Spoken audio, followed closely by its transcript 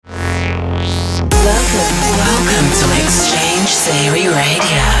Welcome to Exchange Theory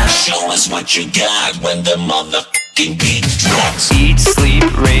Radio. Show us what you got when the motherfucking beat drops. Eat, sleep,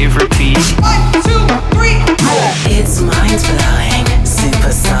 rave, repeat. 1, 2, 3, 4. It's mind-blowing,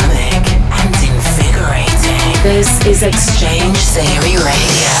 supersonic, and invigorating. This is Exchange Theory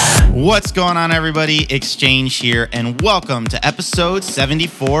Radio. What's going on, everybody? Exchange here, and welcome to episode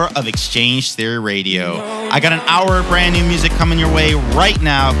 74 of Exchange Theory Radio. I got an hour of brand new music coming your way right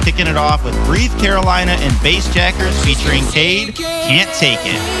now, kicking it off with Breathe Carolina and Bassjackers featuring Cade, Can't Take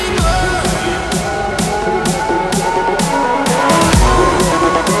It.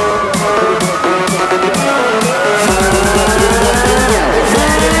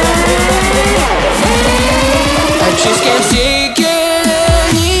 Just can't take it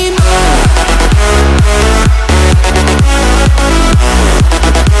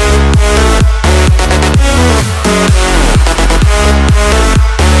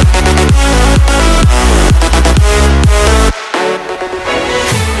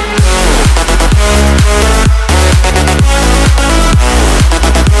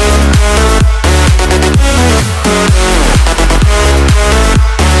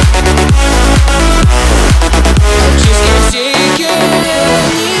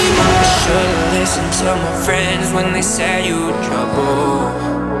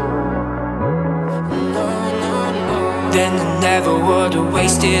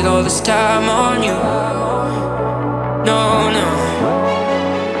wasted all this time on you. No,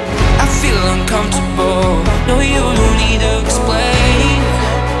 I feel uncomfortable. No, you don't need to explain.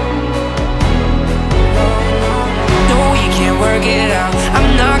 No, we can't work it out.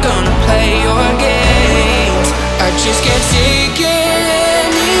 I'm not gonna play your games. I just can't take it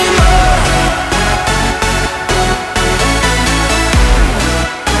anymore.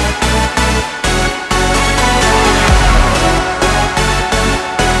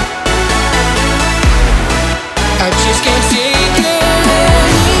 I just can't take it anymore.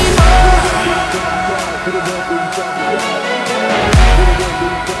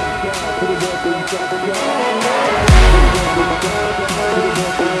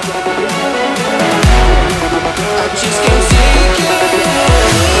 I just can't take it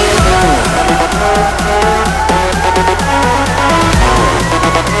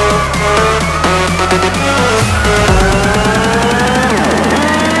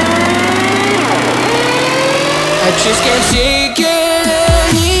I just can't take it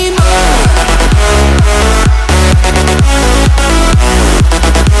anymore.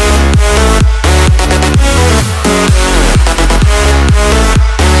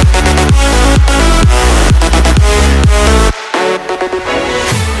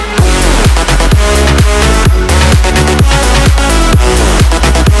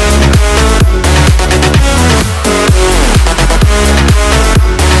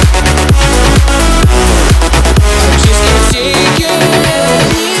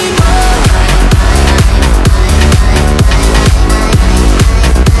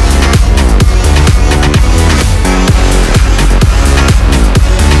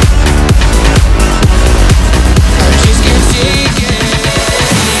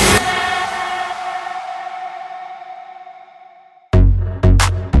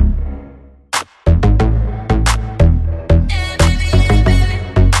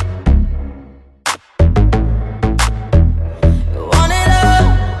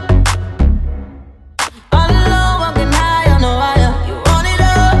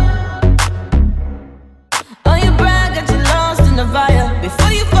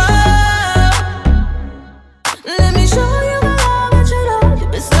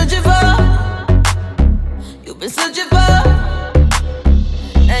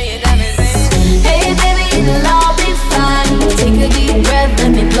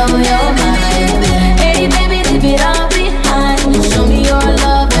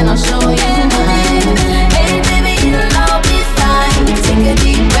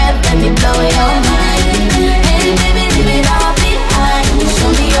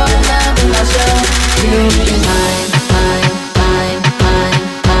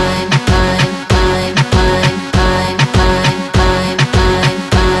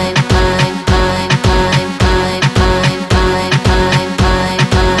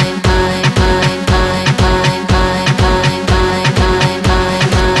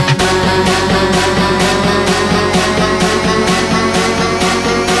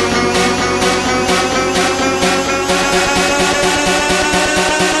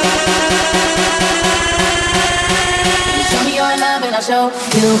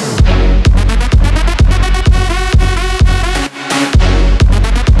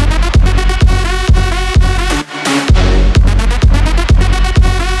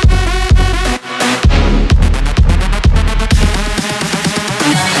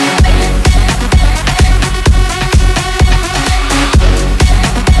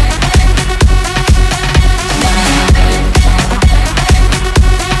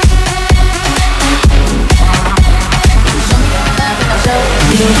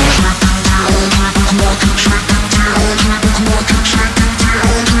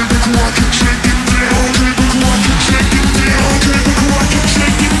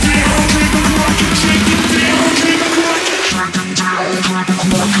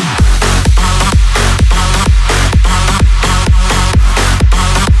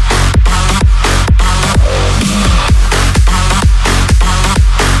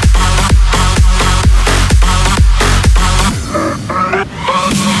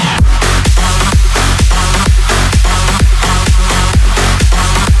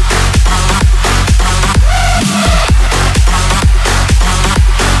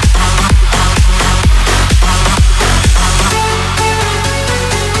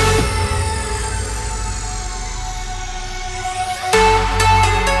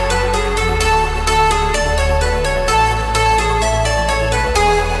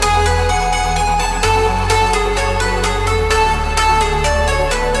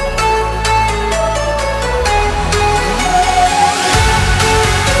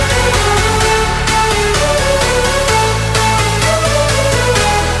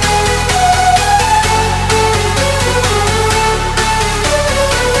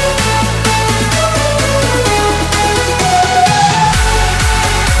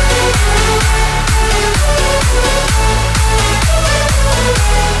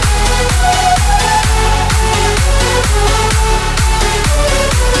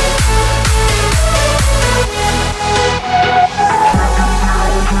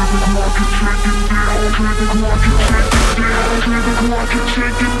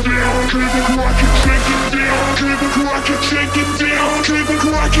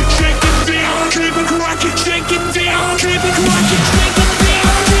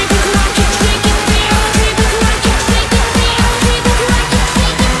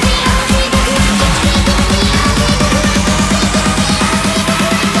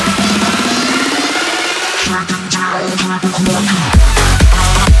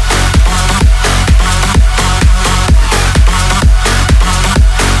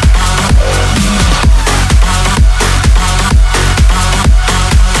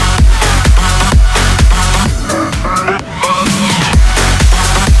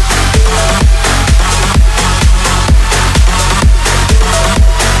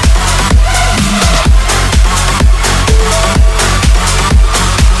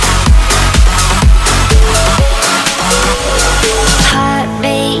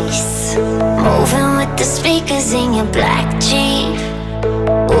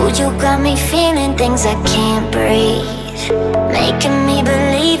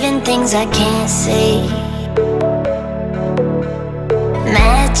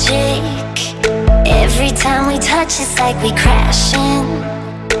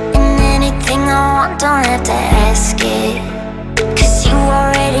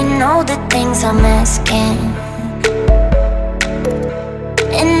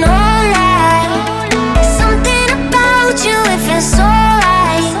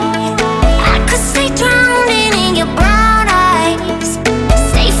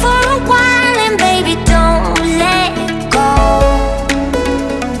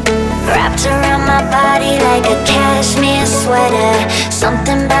 Cashmere sweater,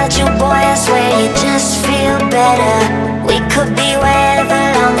 something about you, boy, I swear you just feel better. We could be wherever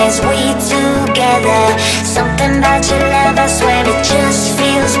long as we together. Something about your love, I swear it just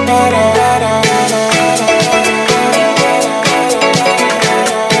feels better.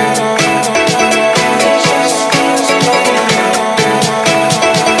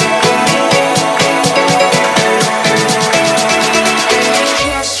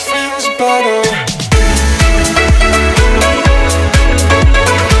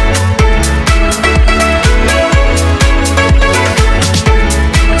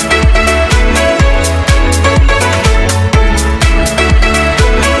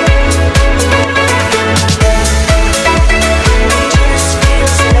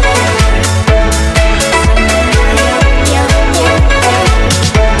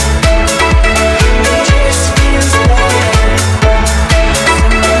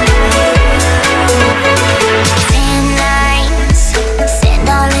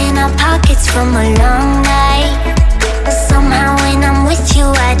 From a long night, somehow when I'm with you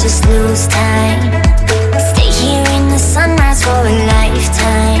I just lose time. Stay here in the sunrise for a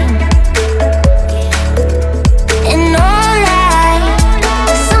lifetime. And all right,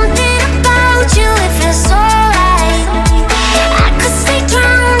 something about you, it feels so right. I could stay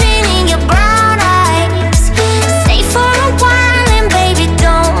drowning in your brown eyes. Stay for a while and baby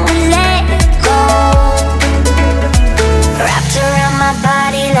don't let go. Wrapped around my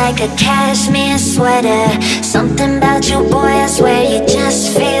body like like a cashmere sweater. Something about you, boy, I swear you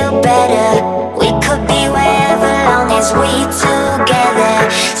just feel better. We could be wherever long as we together.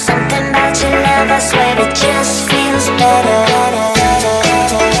 Something about your love, I swear it just feels better.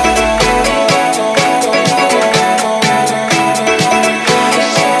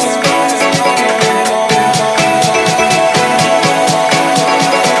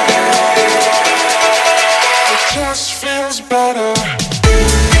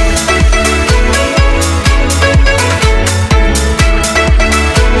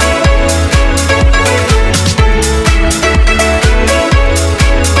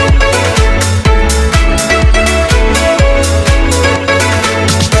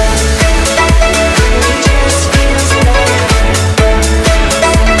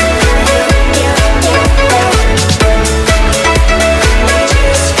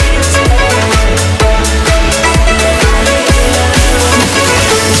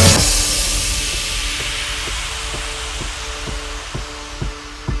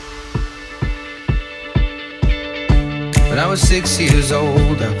 When I was 6 years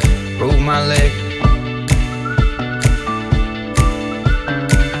old, I broke my leg.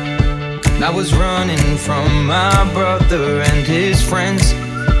 And I was running from my brother and his friends,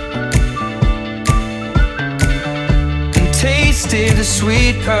 and tasted the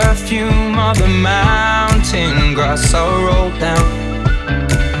sweet perfume of the mountain grass I rolled down.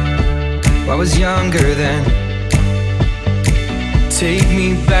 I was younger then. Take me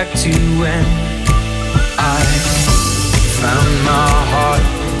back to when I found my heart,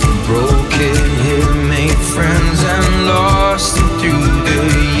 broke it here, made friends and lost them through the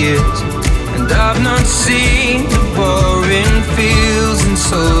years. And I've not seen the boring fields in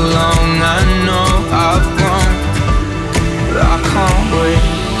so long. I know I've grown, but I can't wait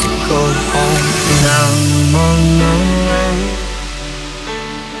to go home. Now I'm on my way.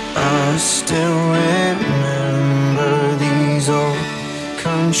 I still remember these old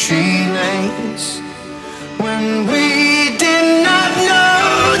country lanes when we did not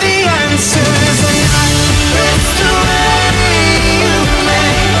know the answers, and I left the way you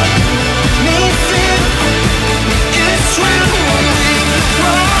made me feel. It's when we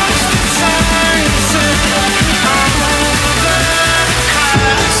crossed the times and overcast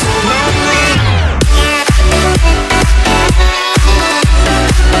lonely.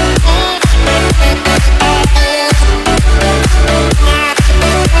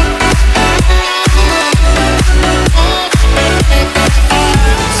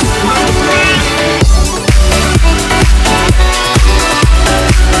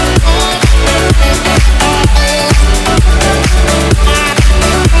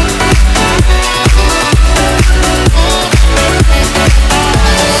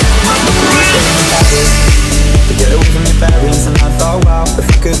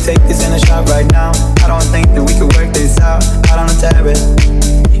 Take this in a shot right now. I don't think that we could work this out. I don't know it.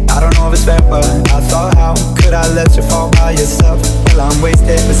 I don't know if it's fair, but I thought, how could I let you fall by yourself? Well, I'm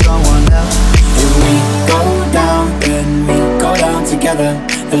wasted with someone else. If we go down, then we go down together.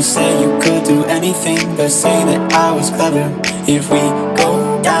 They'll say you could do anything. They'll say that I was clever. If we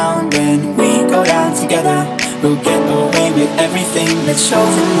go down, then we go down together. We'll get away with everything that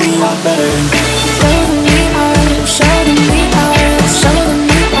shows that we are better. Show them we are, show them we are, show them.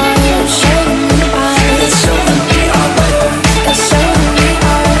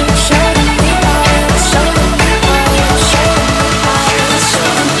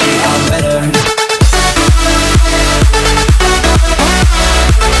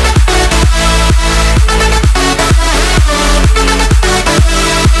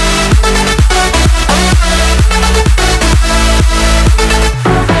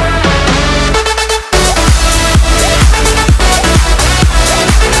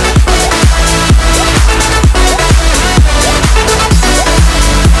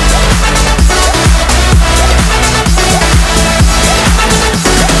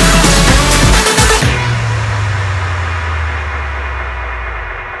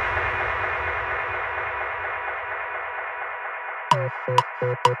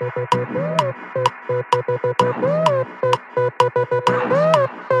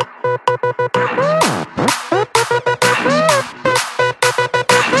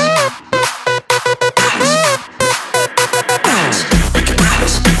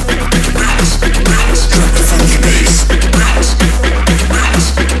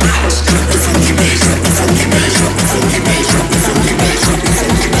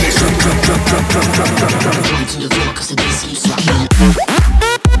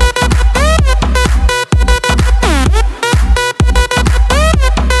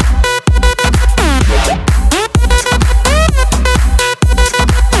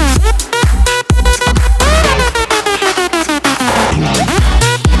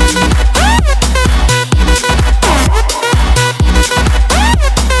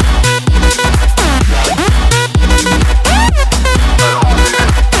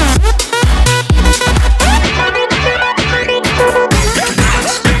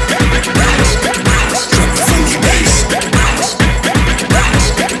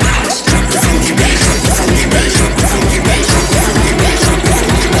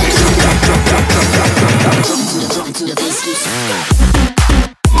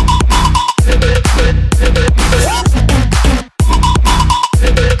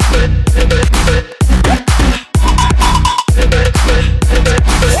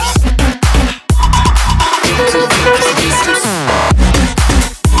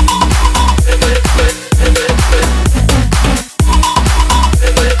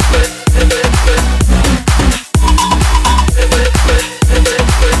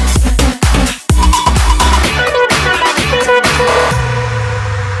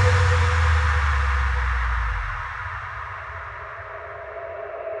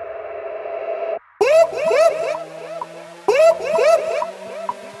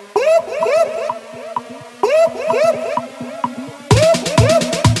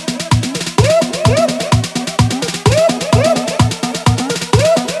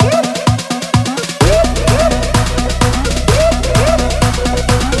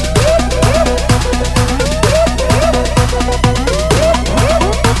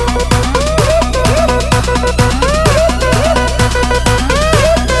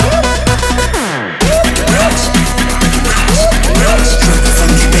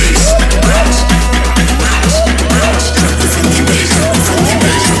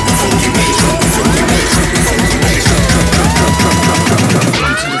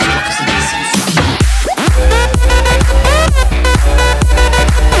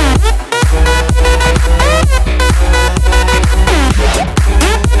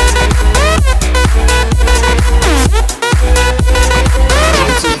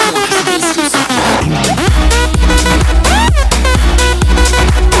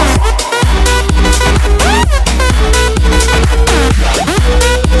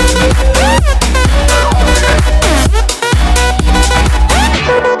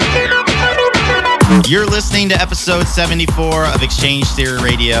 You're listening to episode 74 of Exchange Theory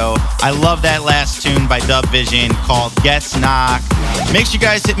Radio. I love that last tune by Dub Vision called Gets Knocked. Make sure you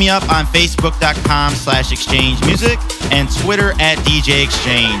guys hit me up on Facebook.com/Exchange Music and Twitter @DJ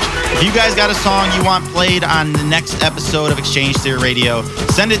Exchange. If you guys got a song you want played on the next episode of Exchange Theory Radio,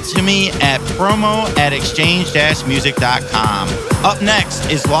 send it to me at promo@exchange-music.com. Up next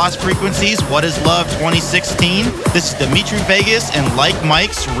is Lost Frequencies, What Is Love 2016. This is Dimitri Vegas and Like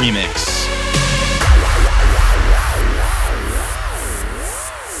Mike's remix.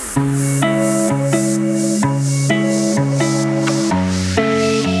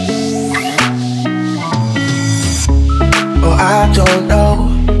 I don't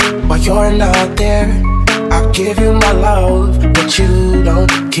know why you're not there. I'll give you my love, but you don't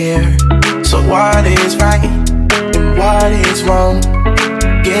care. So what is right and what is wrong?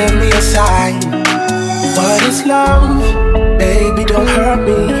 Give me a sign. What is love? Baby, don't hurt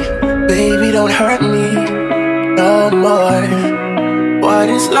me. Baby, don't hurt me no more. What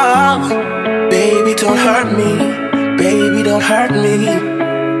is love? Baby, don't hurt me. Baby, don't hurt me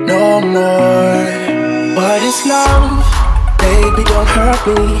no more. What is love? Baby, don't hurt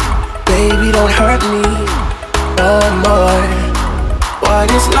me. Baby, don't hurt me no more. What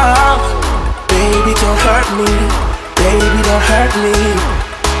is love? Baby, don't hurt me. Baby, don't hurt me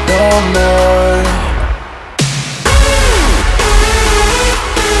no more.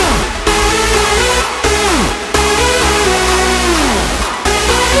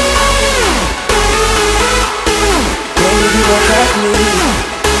 Baby, don't hurt me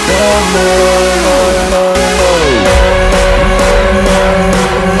no more.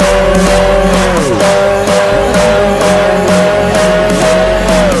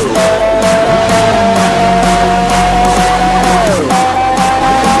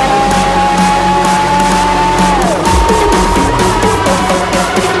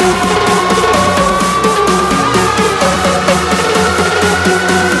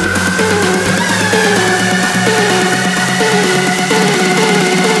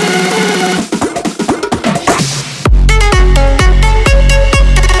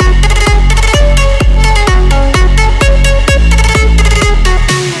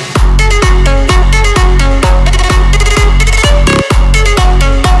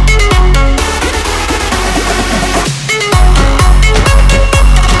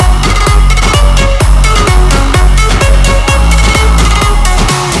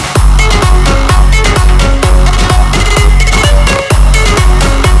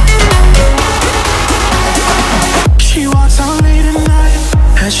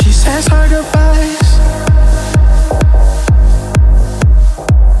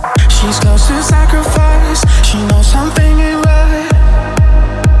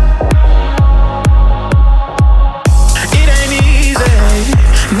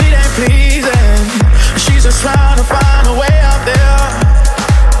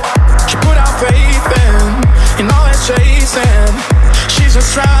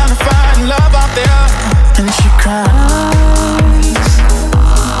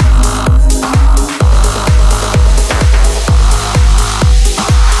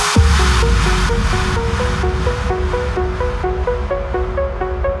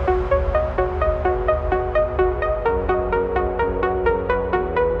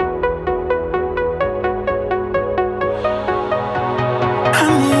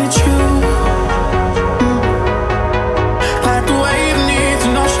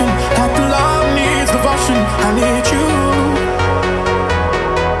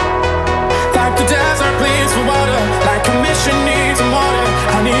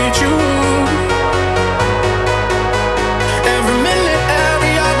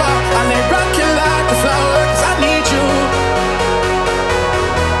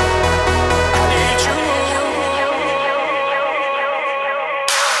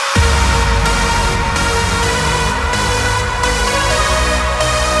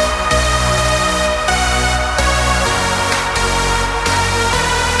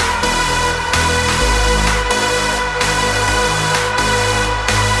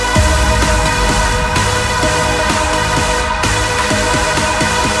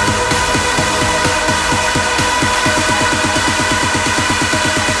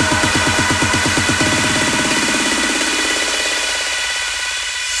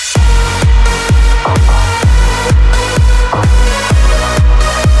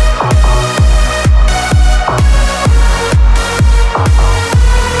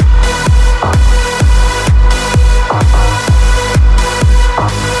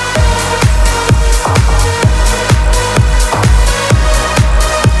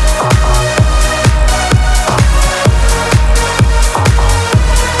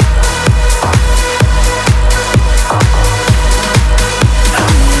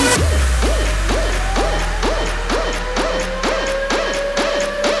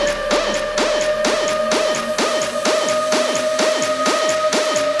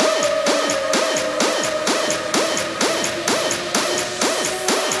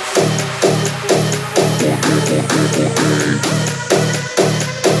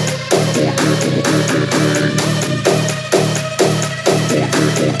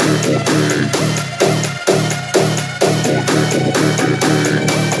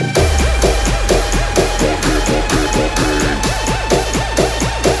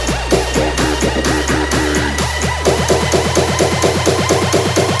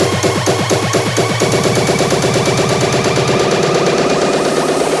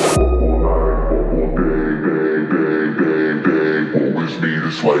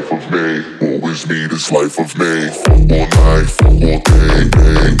 always me, this life of me. Fuck all night, fuck all day,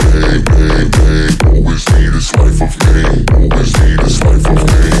 day, day, day, day. Always me, this life of me. Always me, this life of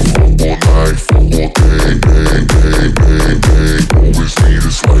me. Fuck all night, fuck all day, day, day, day, day. Always me,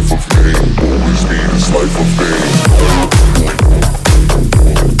 this life of me. Always me, this life of me.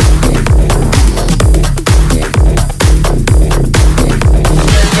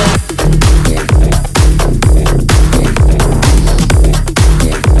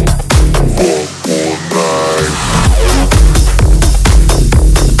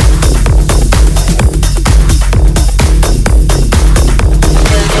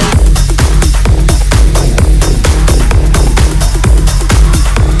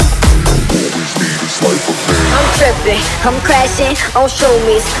 I'm crashing on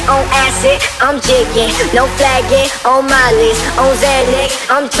shroomies, on acid, I'm jigging, no flagging on Molly's, on Xanax,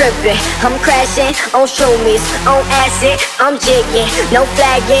 I'm tripping. I'm crashing on shroomies, on acid, I'm jigging, no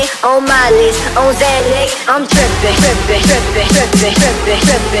flagging on Molly's, on Xanax, I'm tripping, tripping, tripping, tripping, tripping,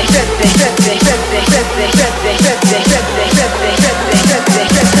 tripping, tripping, tripping, tripping, tripping, tripping, tripping, tripping, tripping,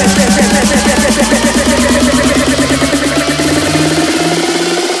 tripping.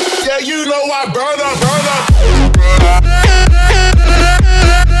 Yeah, you know I burn up, burn up.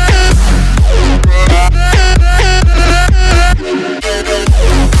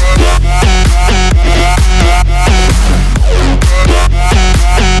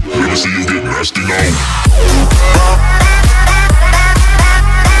 Let me see you get nasty now.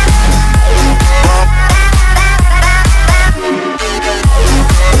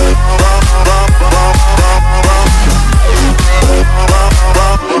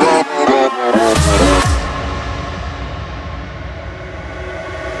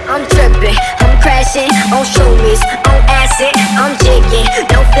 I'm tripping, I'm crashing on shroomies, on acid, I'm jigging,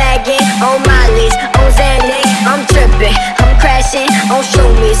 no flagging on Molly's, on Xanax, I'm tripping, I'm crashing on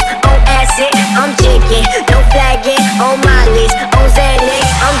shroomies, on acid, I'm jigging, no flagging on Molly's, on Xanax,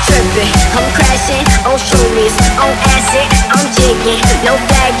 I'm tripping, I'm crashing on shroomies, on acid, I'm jigging, no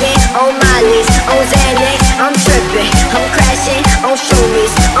flagging on Molly's, on Xanax, I'm tripping, I'm crashing on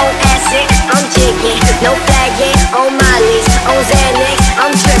shroomies, on acid, I'm jigging, no flagging on Molly's, on Xanax,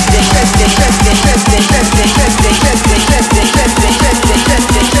 I'm tripping, tripping, tripping, tripping, tripping, tripping, tripping, tripping, tripping, tripping, tripping, tripping, tripping,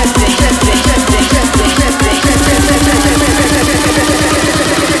 tripping,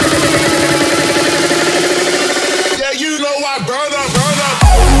 tripping. Yeah, you know I burn up, burn up.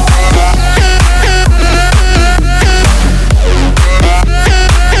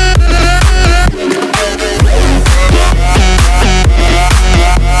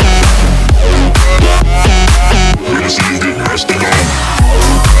 Let me see you get nasty now.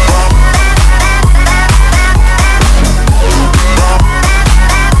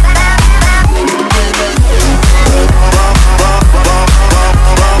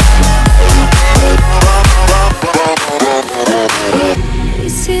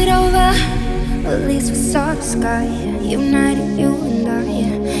 Is it over? At least we saw the sky, united you and I.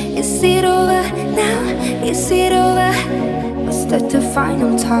 Is it over now? Is it over? Was that the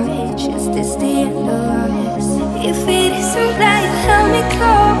final touch? Is this the end of us? If it isn't that you held me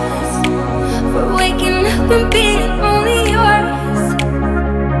close, we're waking up and being only yours.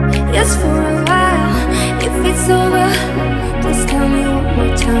 Yes, for a while. If it's over, please tell me one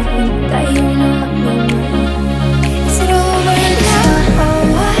more time that you know I'm no more. Is it over now?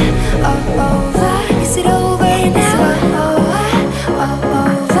 Over? Is it over now? Over?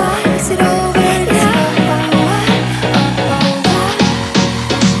 Is it over now?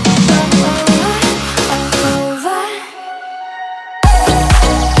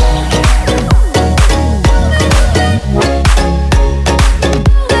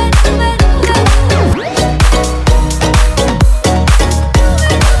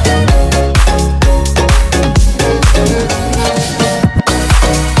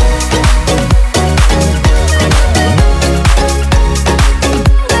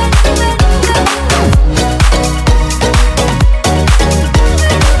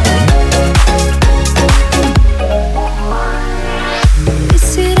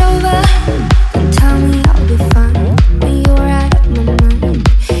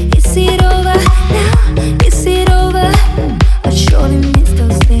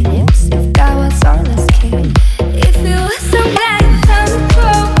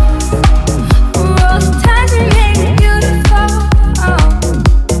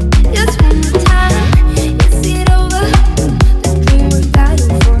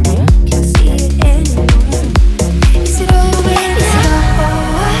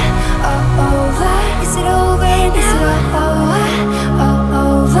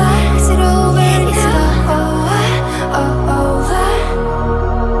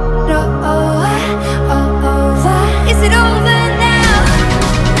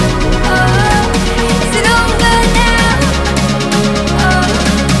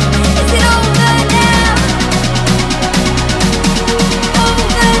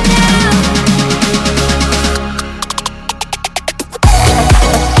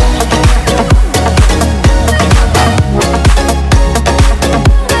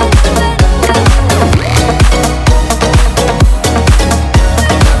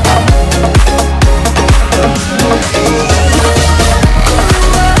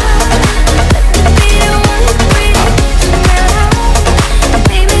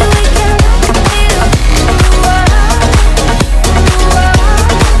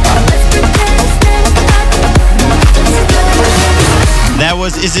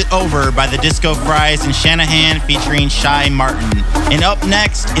 Is It Over by the Disco Fries and Shanahan featuring Shy Martin. And up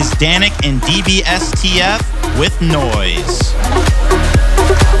next is Danik and DBSTF with Noise.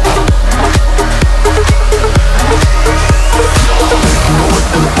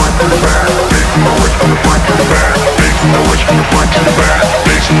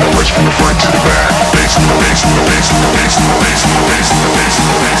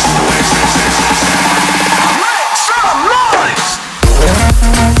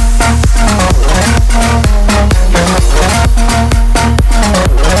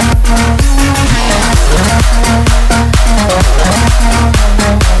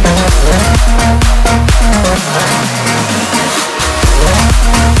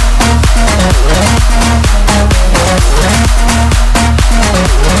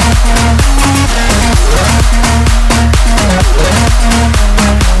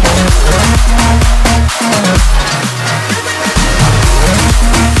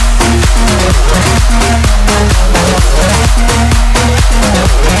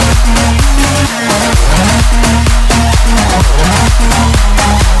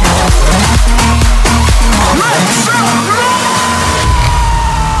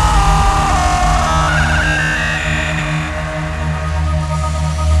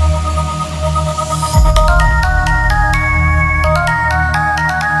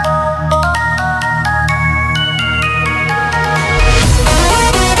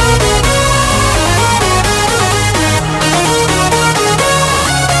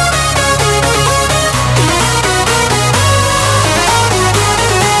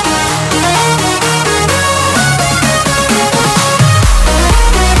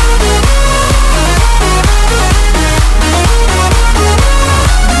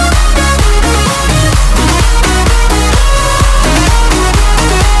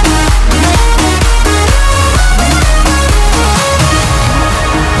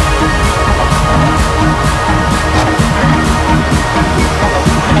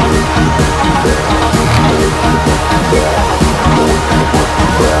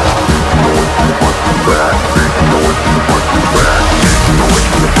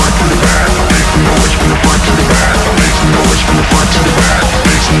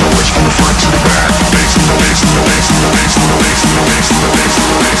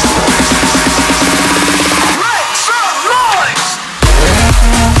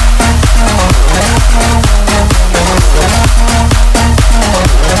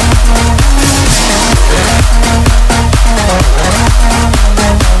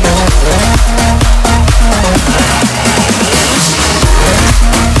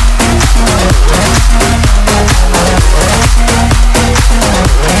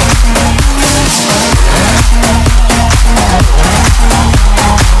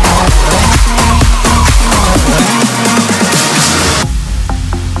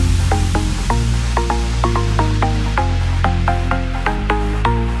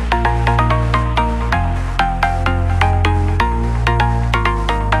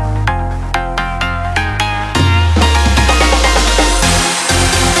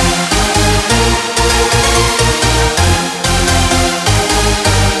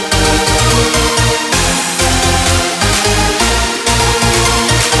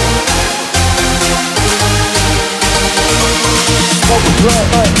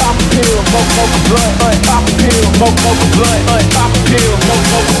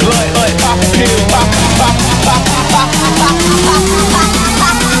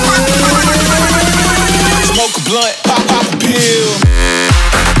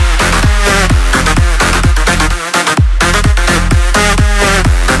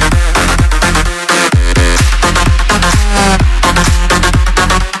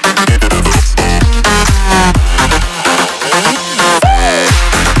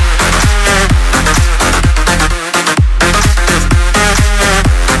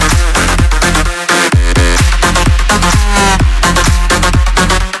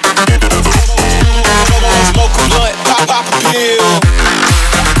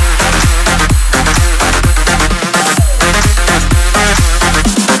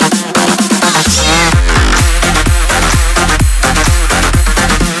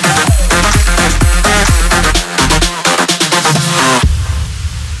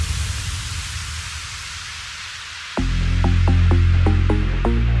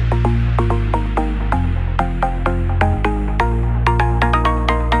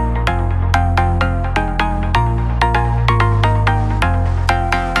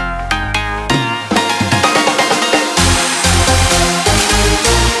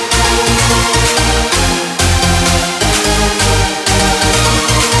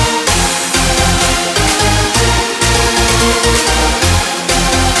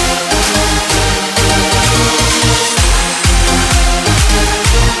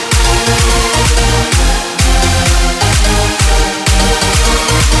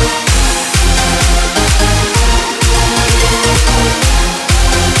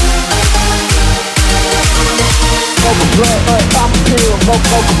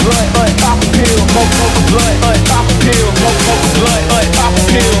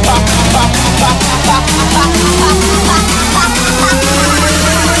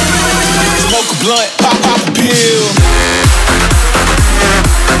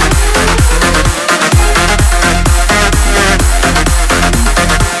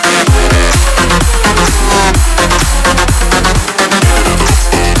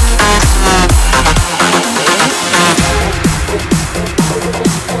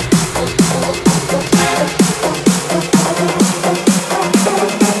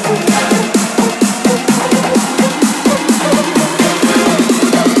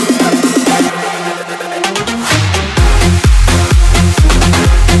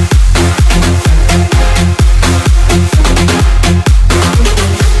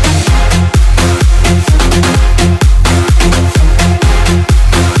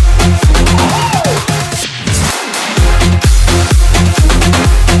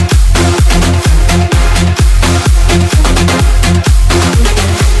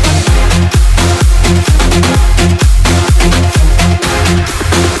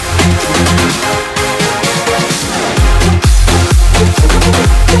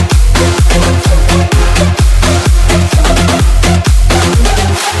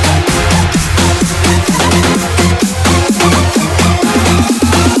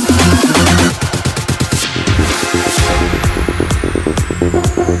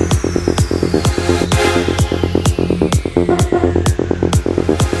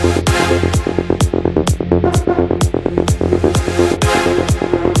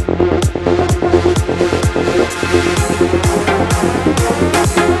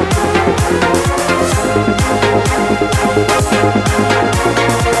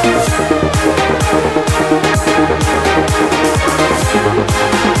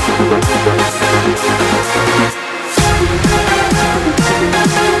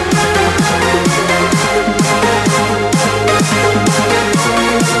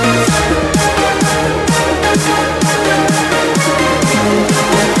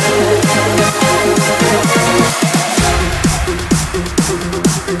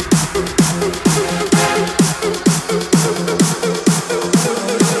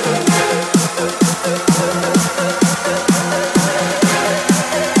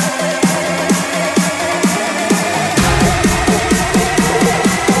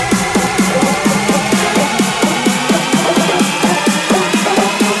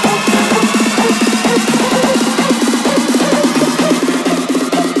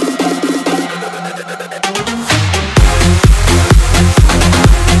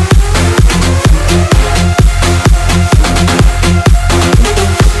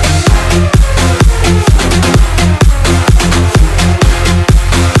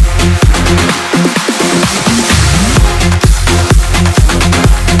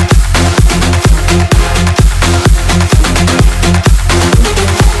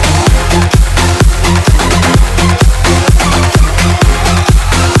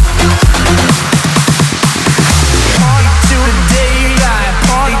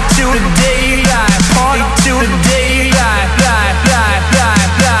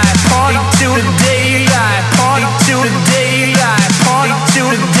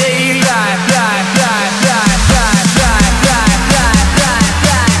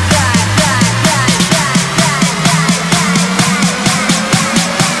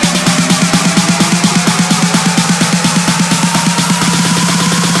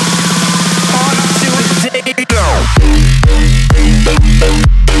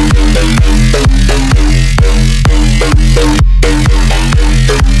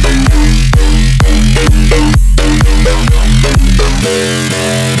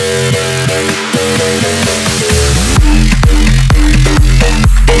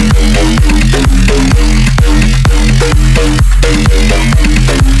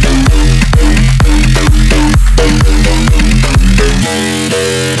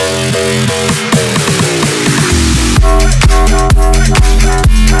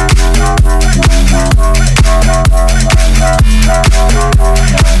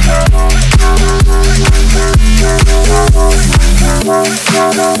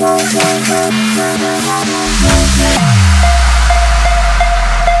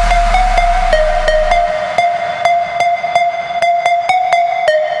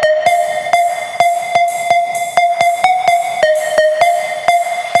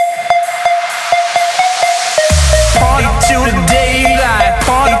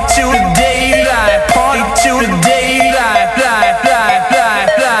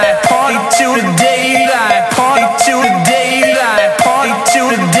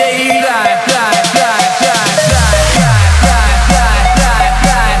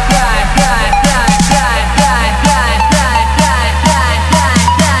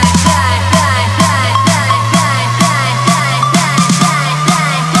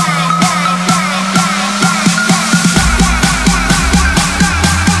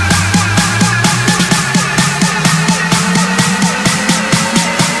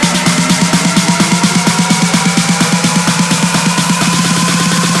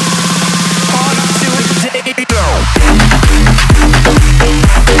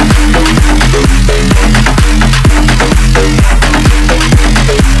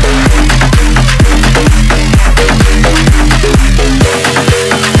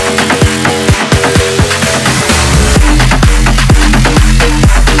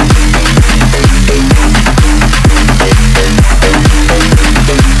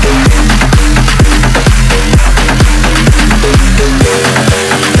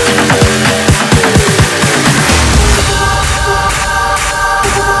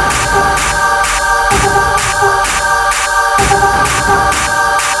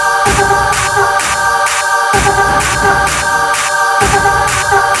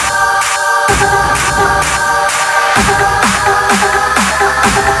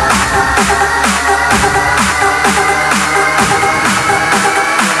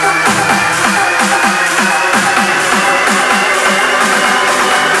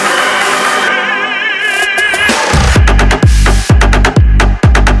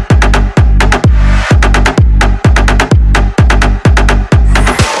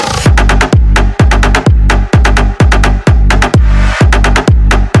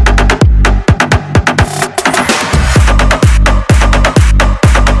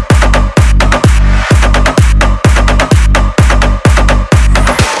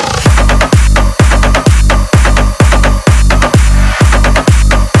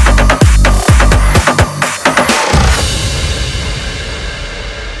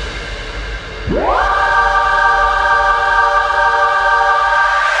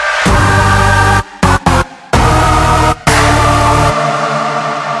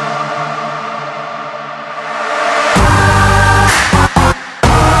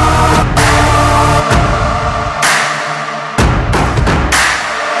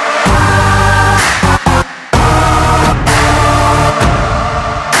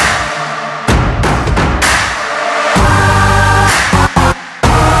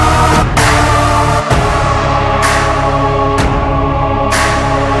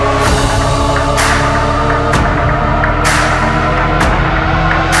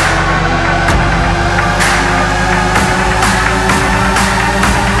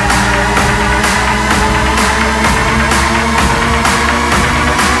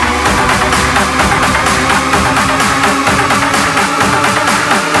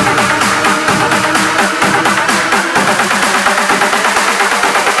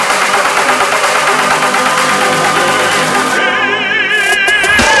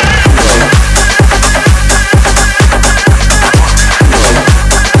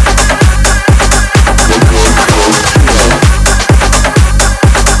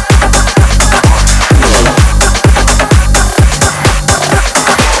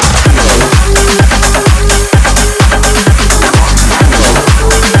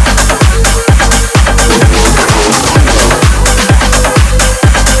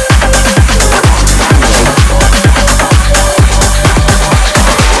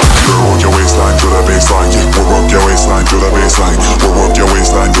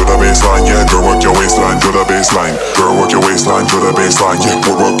 yeah.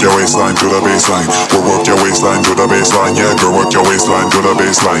 We'll work your waistline to the baseline. We'll work your waistline to the baseline, yeah. Girl, work your waistline to the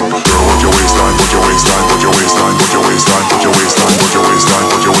baseline. Girl, work your waistline, work your waistline, work your waistline, work your waistline, work your waistline,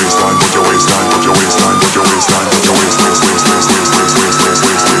 work your waistline, work your waistline, work your waistline, work your waistline, work your waistline, work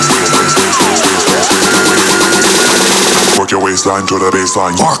your waistline, work your waistline to the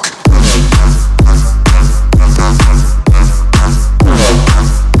baseline. Mark.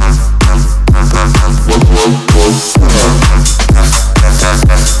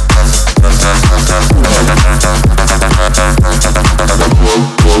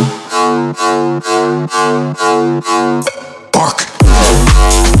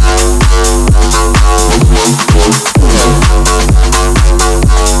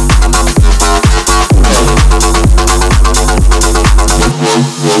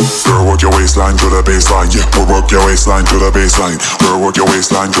 Waistline to the baseline, yeah. We'll work your waistline to the baseline. We'll work your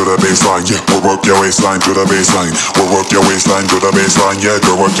waistline to the baseline, yeah. We'll work your waistline to the baseline. We'll work your waistline to the baseline, yeah.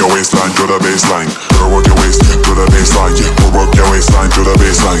 Girl, work your waistline to the baseline. Girl, work your waist to the baseline, yeah. We'll work your waistline to the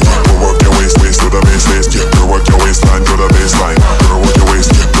baseline. We'll work your waist to the baseline, yeah. Girl, work your waistline to the baseline. Girl, work your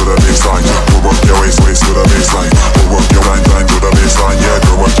waist to the baseline, yeah. We'll work your waist to the baseline. We'll work your line to the baseline, yeah.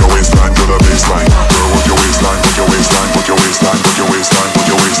 Girl, work your waistline to the baseline. Girl, work your waistline, work your waistline, work your waistline, work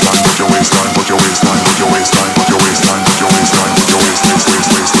your waistline, work your waistline, work your waistline. Put your waistline, put your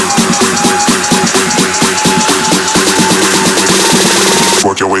waistline, put your waistline, put your waistline, put your waistline,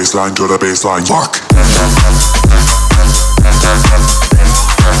 work your waistline to the baseline. Mark.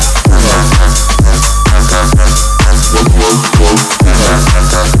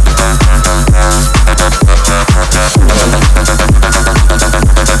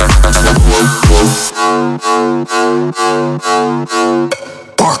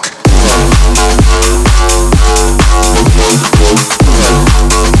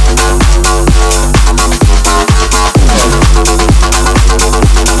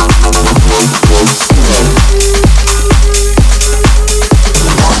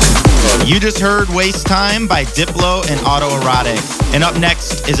 You just heard Waste Time by Diplo and Autoerotic. And up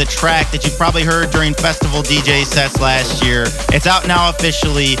next is a track that you probably heard during festival DJ sets last year. It's out now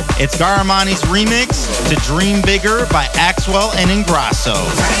officially. It's Garamani's remix to Dream Bigger by Axwell and Ingrosso.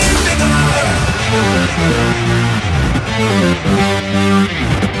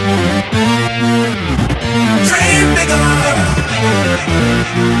 Dream bigger.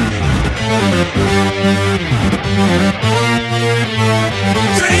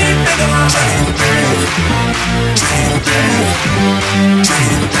 Dream bigger. Dream big. Dream big.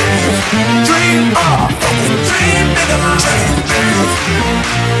 Dream big. Dream on. Dream bigger. Dream big.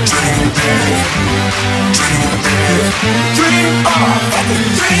 Dream big. Dream big. Dream on.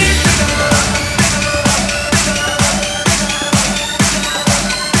 Dream bigger.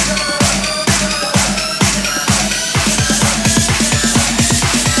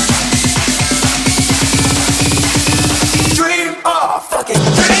 Dream bigger.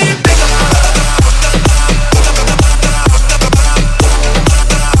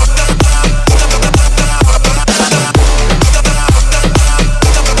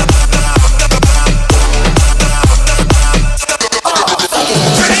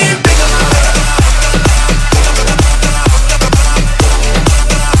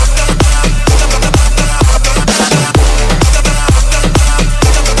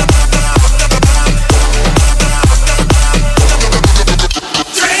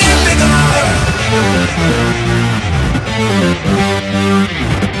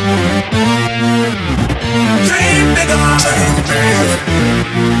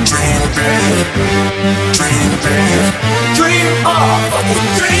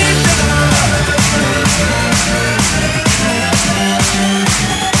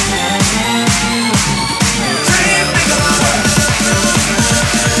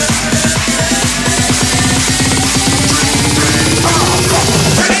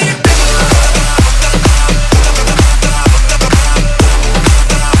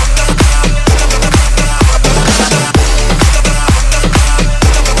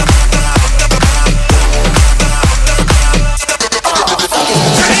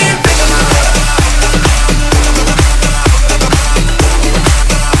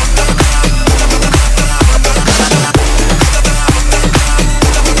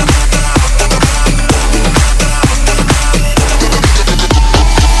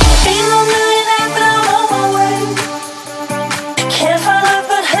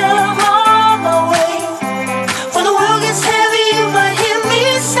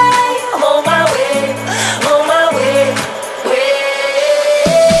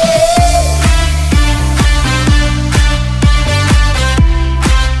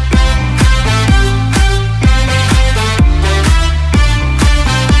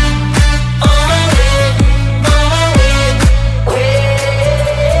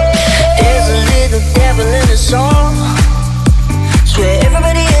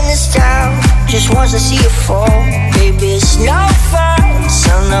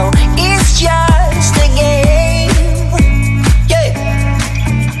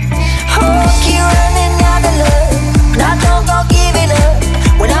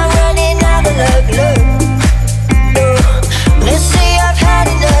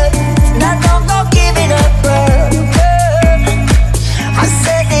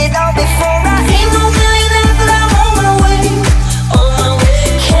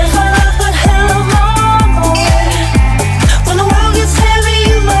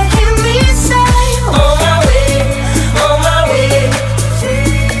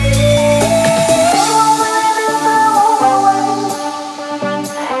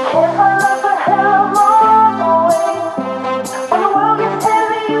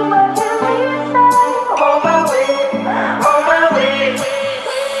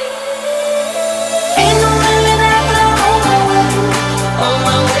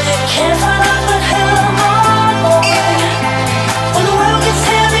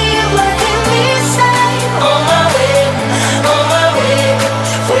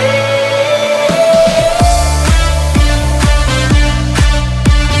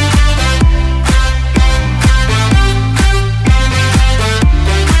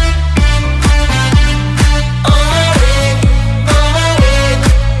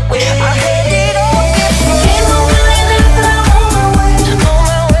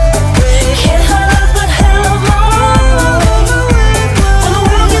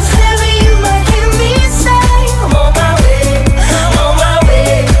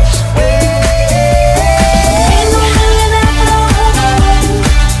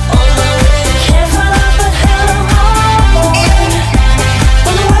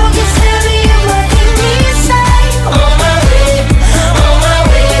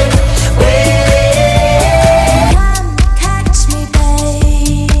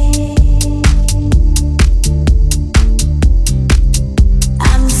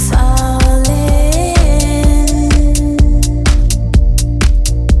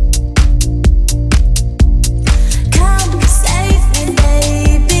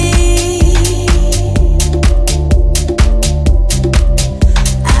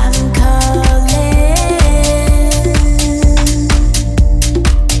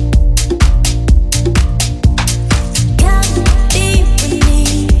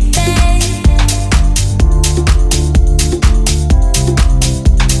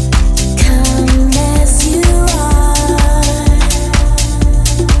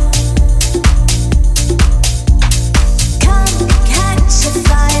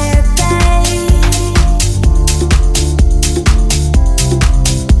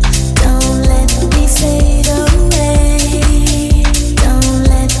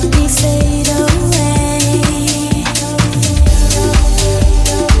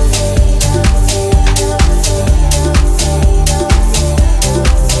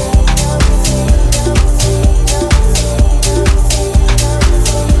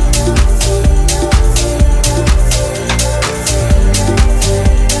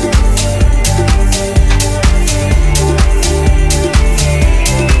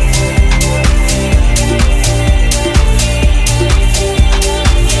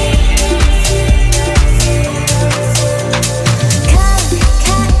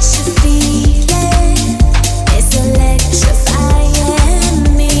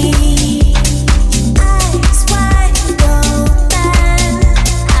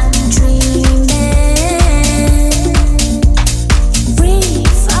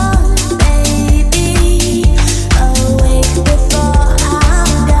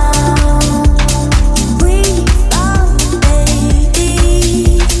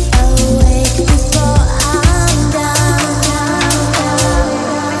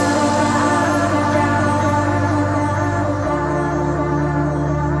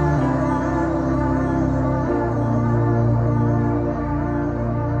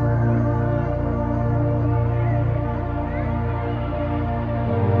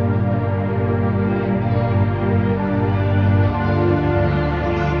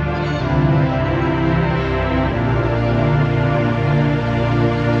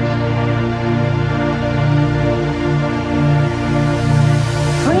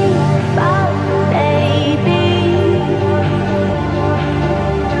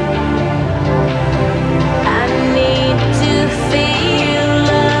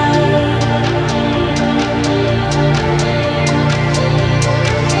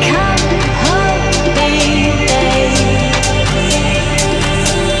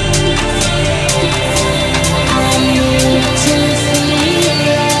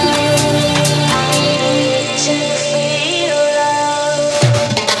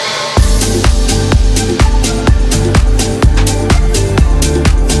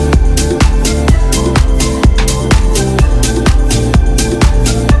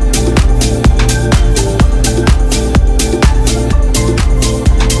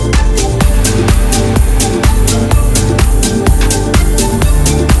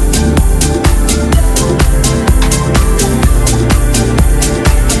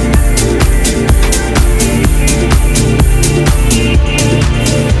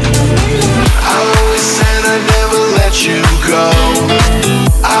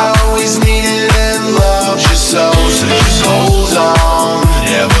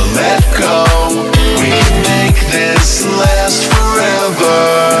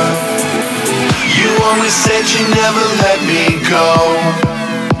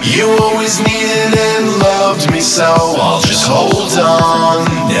 You always needed and loved me, so I'll just hold on,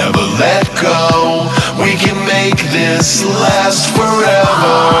 never let go. We can make this last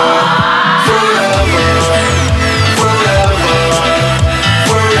forever.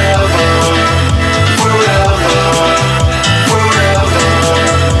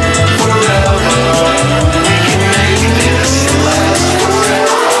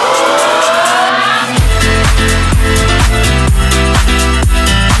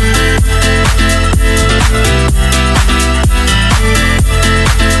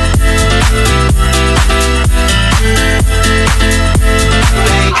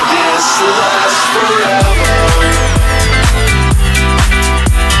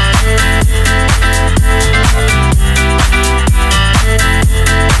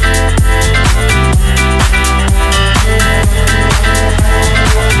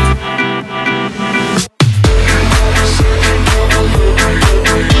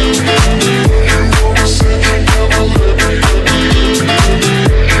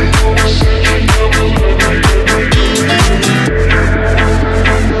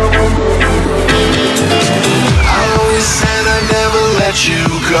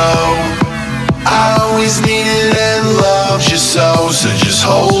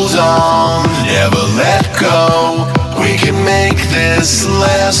 This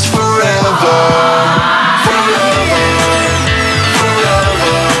last forever. Forever.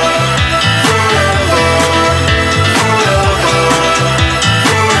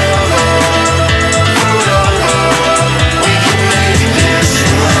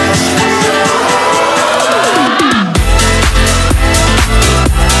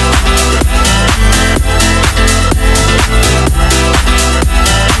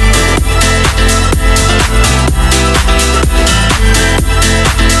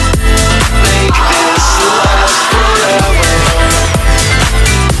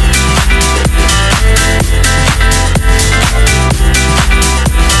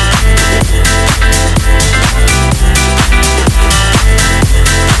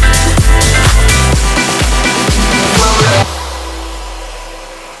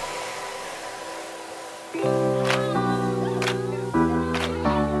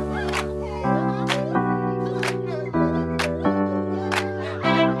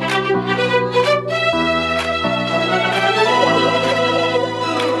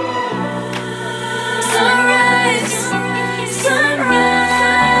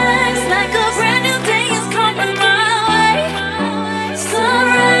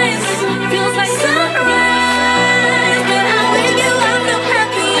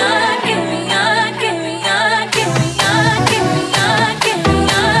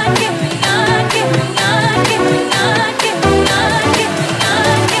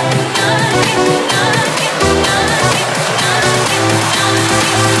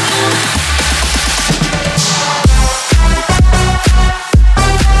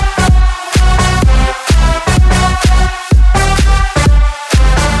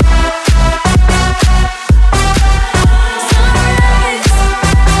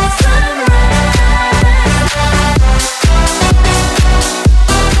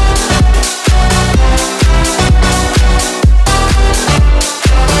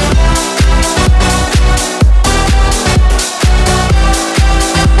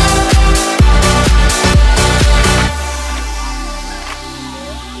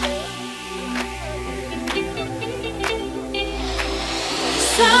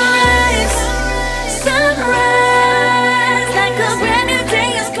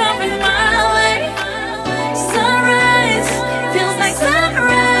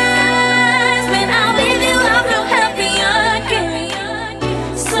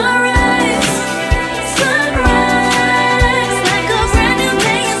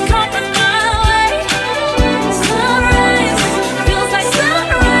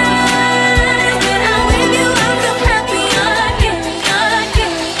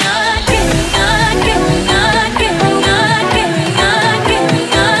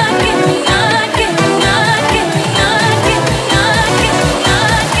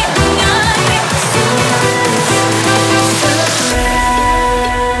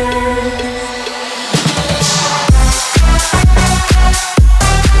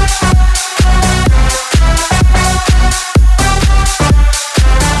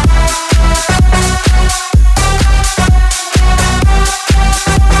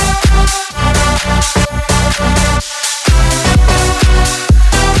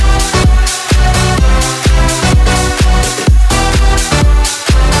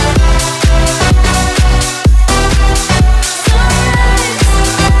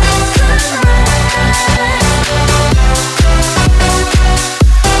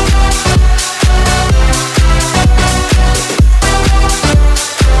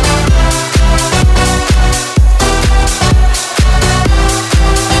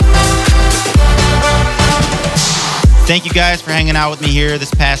 guys for hanging out with me here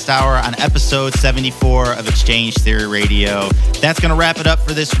this past hour on episode 74 of Exchange Theory Radio. That's going to wrap it up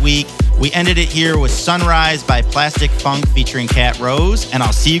for this week. We ended it here with Sunrise by Plastic Funk featuring Cat Rose, and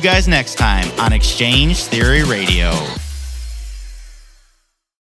I'll see you guys next time on Exchange Theory Radio.